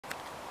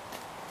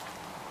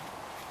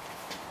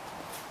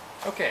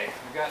Okay,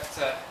 we've got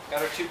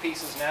our two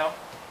pieces now.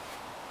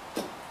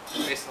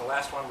 Based on the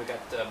last one, we got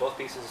both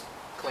pieces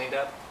cleaned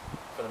up.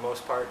 For the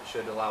most part,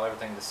 should allow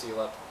everything to seal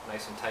up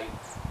nice and tight.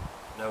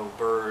 No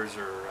burrs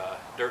or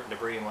dirt and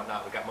debris and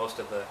whatnot. We got most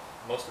of the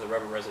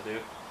rubber residue.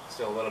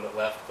 Still a little bit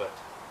left, but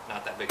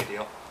not that big a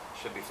deal.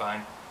 Should be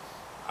fine.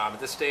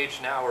 At this stage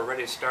now, we're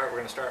ready to start. We're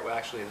going to start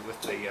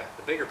with the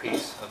bigger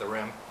piece of the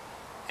rim.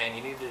 And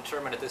you need to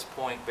determine at this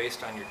point,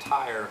 based on your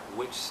tire,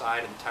 which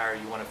side of the tire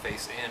you want to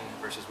face in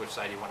versus which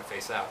side you want to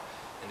face out.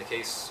 In the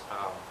case,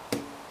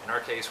 in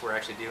our case, we're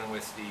actually dealing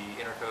with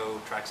the Interco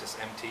Traxxas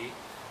MT.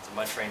 It's a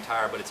mud train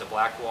tire, but it's a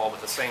black wall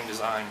with the same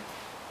design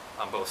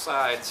on both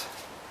sides.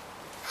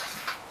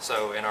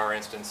 So in our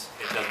instance,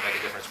 it doesn't make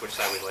a difference which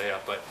side we lay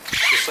up, but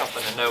just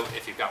something to note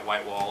if you've got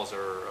white walls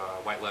or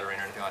white lettering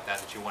or anything like that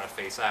that you want to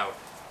face out,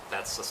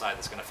 that's the side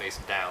that's going to face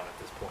down at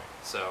this point.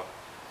 So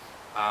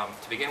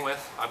to begin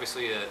with,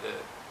 obviously the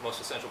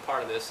most essential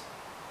part of this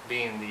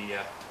being the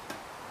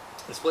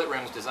split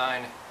rims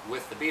designed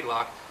with the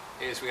beadlock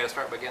is we got to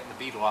start by getting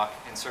the beadlock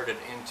inserted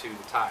into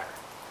the tire.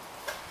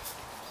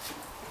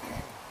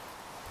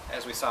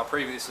 As we saw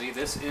previously,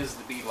 this is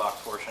the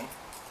beadlock portion.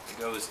 It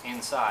goes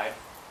inside,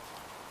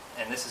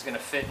 and this is going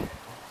to fit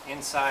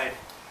inside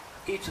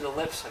each of the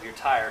lips of your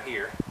tire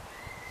here.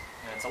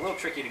 And it's a little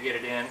tricky to get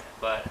it in,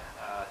 but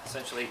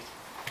essentially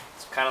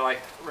it's kind of like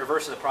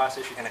reverse of the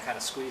process. You're going to kind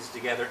of squeeze it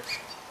together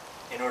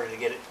in order to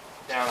get it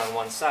down on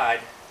one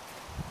side,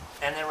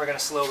 and then we're going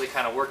to slowly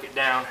kind of work it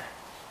down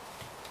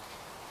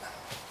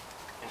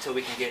until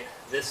we can get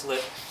this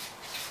lip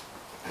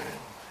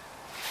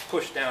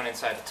pushed down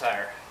inside the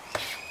tire.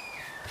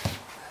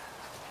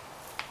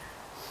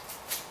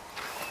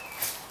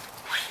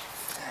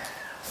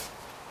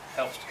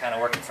 Helps to kind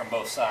of work it from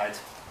both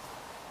sides.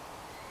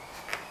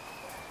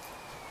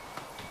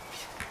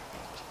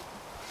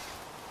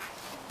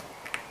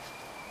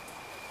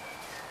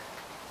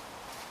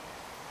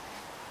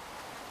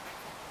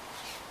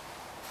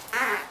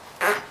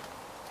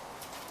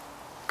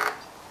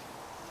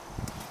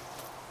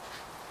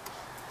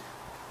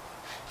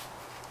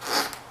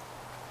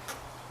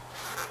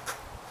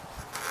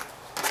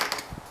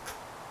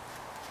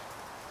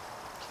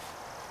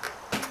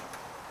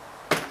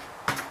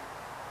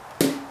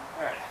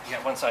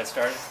 Got one side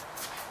started.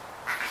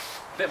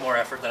 A bit more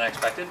effort than I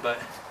expected, but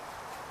like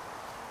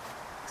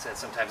I said,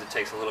 sometimes it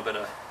takes a little bit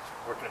of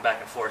working it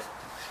back and forth.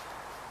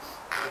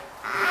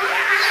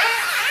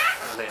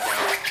 Lay it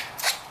down,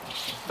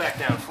 back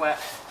down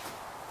flat.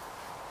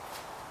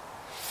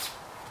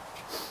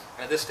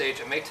 And at this stage,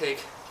 it may take,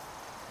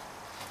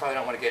 you probably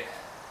don't want to get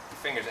your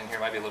fingers in here,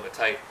 it might be a little bit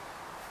tight.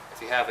 If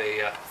you have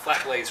a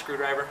flat blade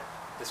screwdriver,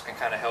 this can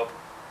kind of help.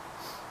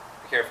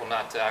 Be careful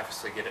not to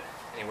obviously get it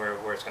anywhere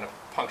where it's going to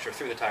puncture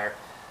through the tire,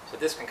 but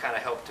this can kind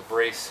of help to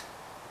brace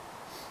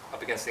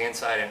up against the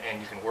inside,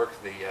 and you can work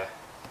the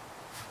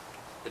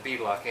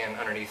beadlock in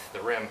underneath the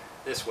rim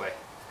this way.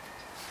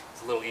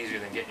 It's a little easier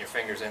than getting your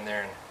fingers in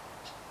there and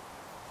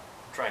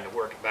trying to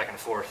work it back and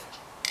forth.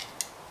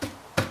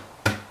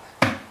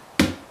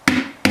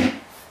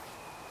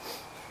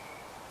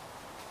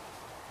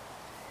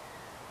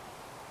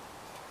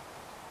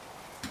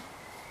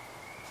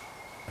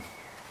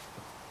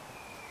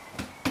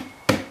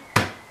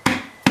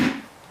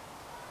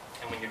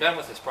 Done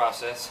with this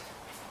process,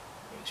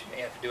 which you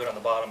may have to do it on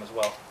the bottom as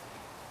well,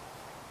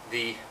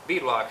 the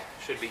beadlock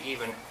should be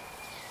even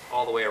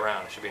all the way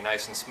around. It should be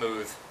nice and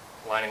smooth,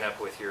 lining up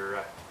with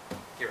your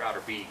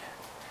outer bead.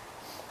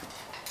 Put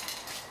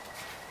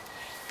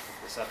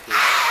this up here.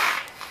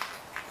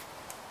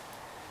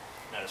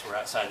 Notice we're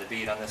outside the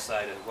bead on this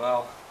side as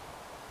well,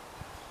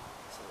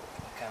 so we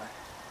can kind of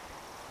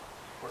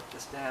work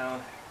this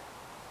down.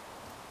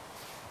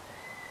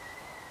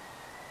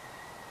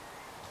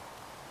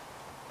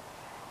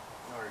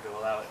 In order to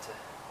allow it to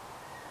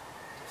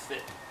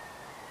fit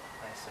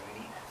nice and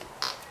neat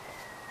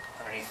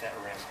underneath that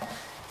rim.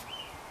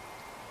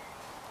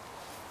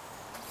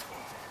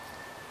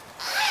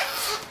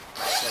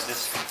 So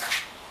this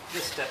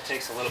step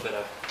takes a little bit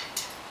of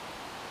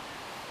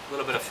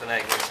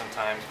finagling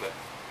sometimes, but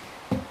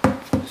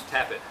just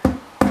tap it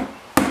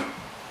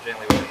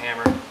gently with a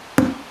hammer to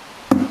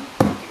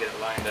get it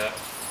lined up.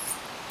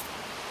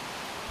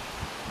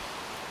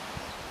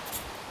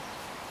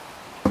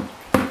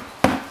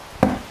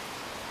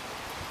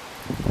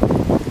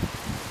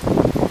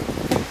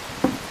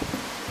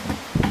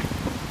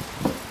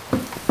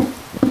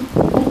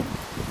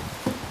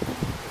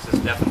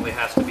 Definitely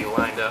has to be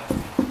lined up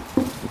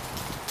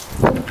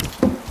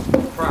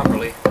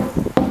properly,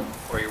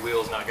 or your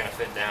wheel's not going to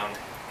fit down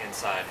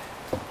inside.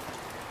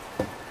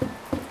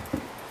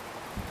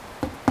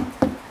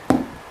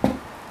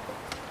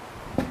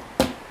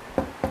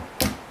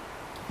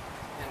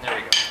 And there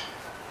you go.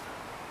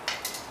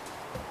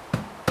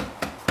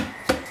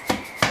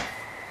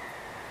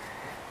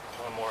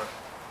 One more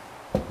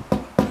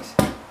piece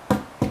down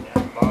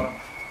the bottom.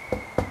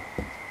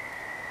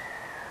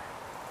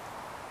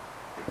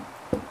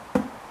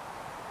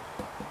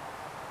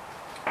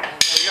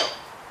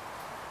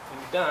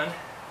 Done.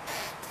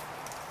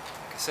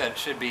 Like I said, it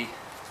should be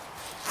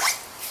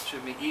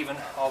even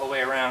all the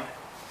way around,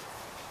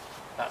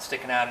 not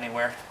sticking out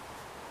anywhere,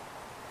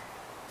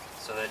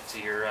 so that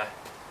your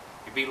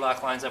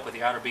beadlock lines up with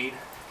the outer bead.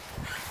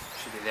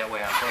 Should be that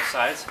way on both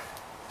sides.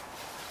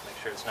 Make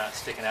sure it's not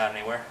sticking out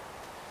anywhere.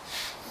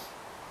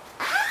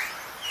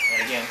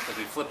 And again, because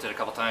we flipped it a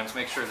couple times,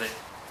 make sure that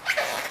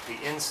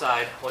the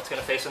inside, what's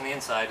going to face on the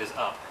inside, is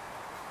up.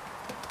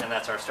 And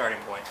that's our starting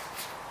point.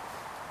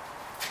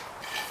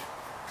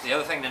 The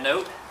other thing to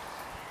note,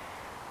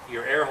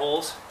 your air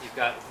holes, you've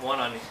got one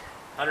on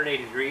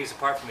 180 degrees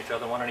apart from each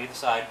other, one on either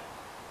side.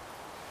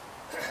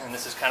 And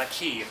this is kind of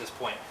key at this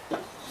point.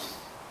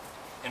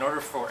 In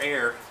order for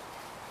air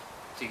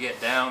to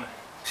get down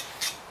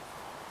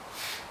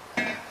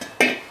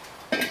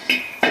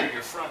through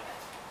your front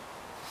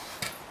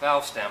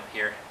valve stem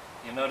here,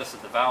 you'll notice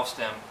that the valve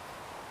stem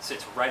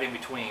sits right in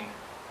between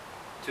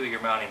two of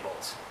your mounting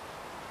bolts.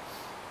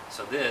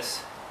 So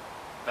this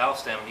valve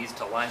stem needs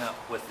to line up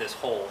with this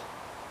hole.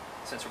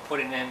 Since we're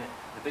putting in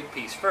the big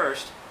piece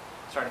first,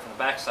 starting from the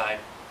back side,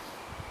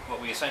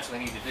 what we essentially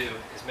need to do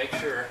is make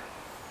sure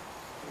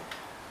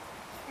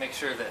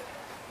that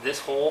this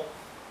hole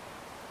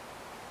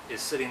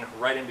is sitting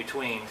right in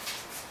between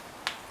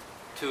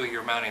two of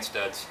your mounting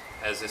studs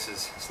as this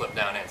is slipped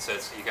down in. So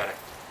you got to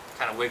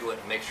kind of wiggle it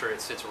and make sure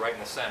it sits right in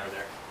the center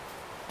there.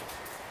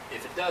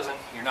 If it doesn't,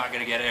 you're not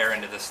going to get air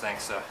into this thing,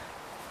 so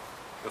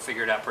you'll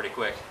figure it out pretty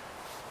quick.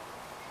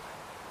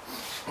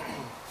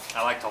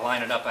 I like to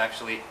line it up,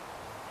 actually.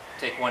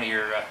 Take one of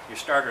your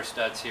starter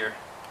studs here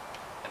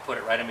and put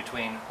it right in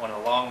between one of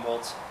the long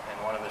bolts and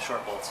one of the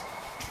short bolts.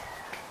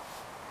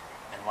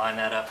 And line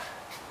that up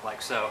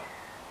like so.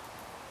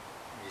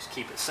 And just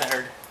keep it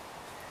centered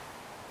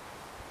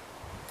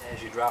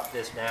as you drop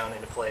this down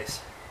into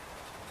place.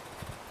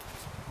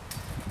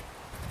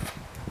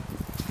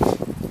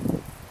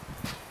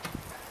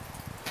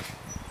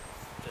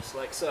 Just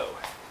like so.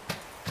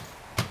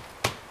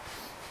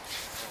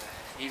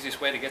 The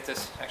easiest way to get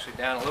this actually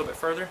down a little bit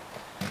further,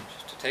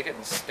 just to take it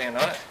and stand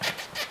on it,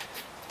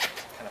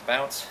 kind of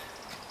bounce.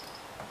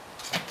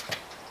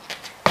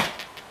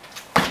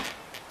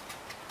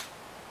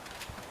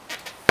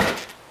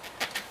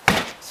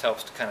 This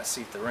helps to kind of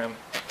seat the rim.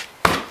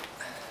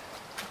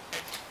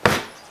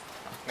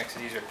 Makes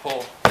it easier to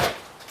pull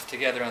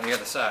together on the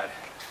other side.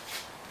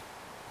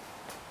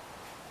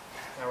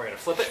 Now we're going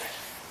to flip it.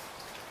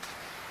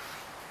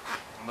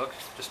 And look,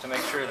 just to make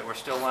sure that we're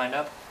still lined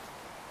up.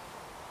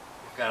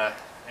 We've got an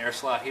air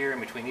slot here in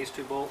between these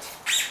two bolts,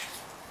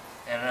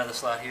 and another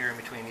slot here in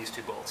between these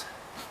two bolts.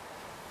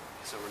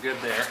 So we're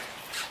good there.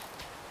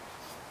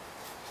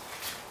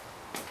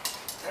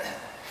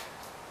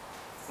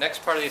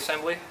 Next part of the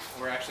assembly,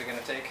 we're actually going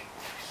to take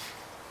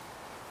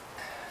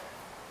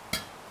the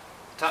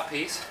top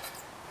piece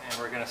and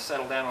we're going to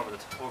settle down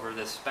over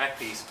this back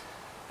piece.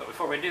 But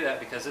before we do that,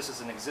 because this is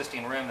an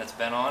existing rim that's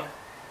been on,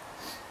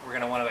 we're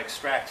going to want to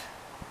extract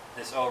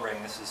this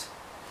O-ring. This is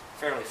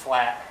fairly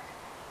flat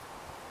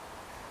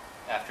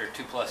after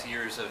 2+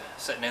 years of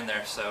sitting in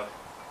there, so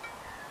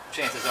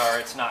chances are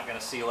it's not going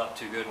to seal up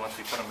too good once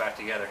we put them back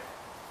together.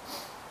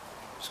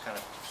 Just kind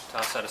of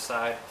toss that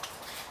aside.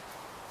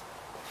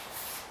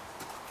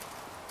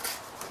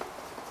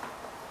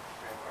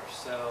 Grab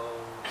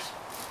ourselves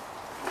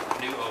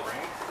a new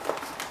O-ring.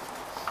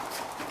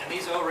 And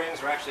these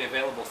O-rings are actually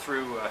available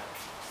through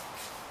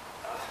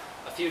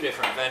a few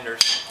different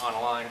vendors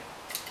online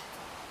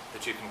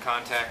that you can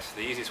contact.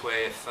 The easiest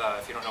way,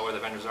 if you don't know where the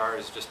vendors are,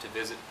 is just to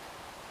visit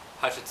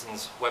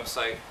Hutchinson's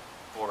website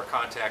or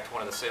contact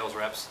one of the sales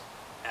reps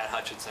at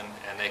Hutchinson,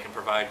 and they can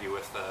provide you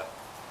with a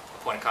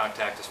point of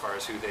contact as far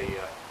as who they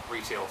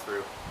retail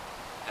through,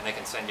 and they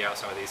can send you out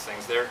some of these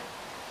things. They're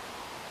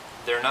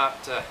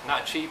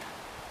not cheap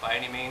by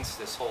any means.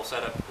 This whole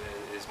setup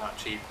is not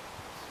cheap,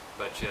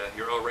 but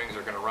your O-rings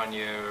are going to run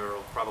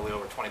you probably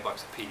over 20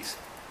 bucks a piece.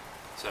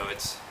 So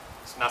it's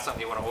not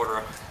something you want to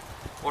order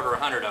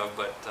 100 of,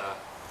 but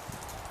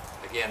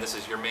again, this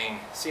is your main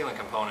sealing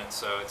component,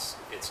 so it's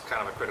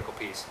kind of a critical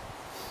piece.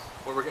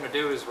 What we're going to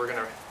do is we're going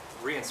to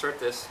reinsert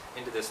this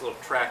into this little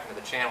track into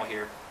the channel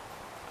here.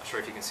 Not sure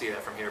if you can see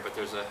that from here, but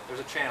there's a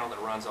channel that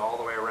runs all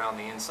the way around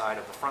the inside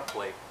of the front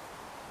plate.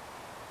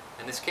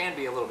 And this can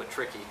be a little bit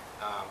tricky.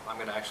 I'm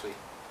going to actually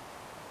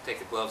take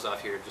the gloves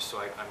off here just so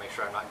I make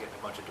sure I'm not getting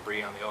a bunch of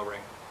debris on the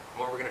O-ring. And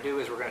what we're going to do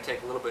is we're going to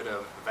take a little bit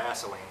of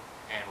Vaseline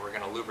and we're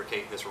going to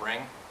lubricate this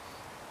ring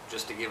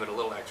just to give it a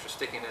little extra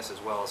stickiness,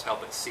 as well as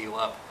help it seal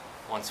up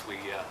once we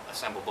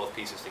assemble both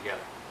pieces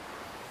together.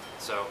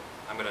 So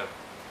I'm going to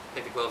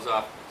take the gloves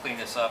off, clean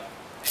this up,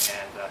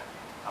 and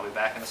I'll be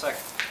back in a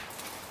second.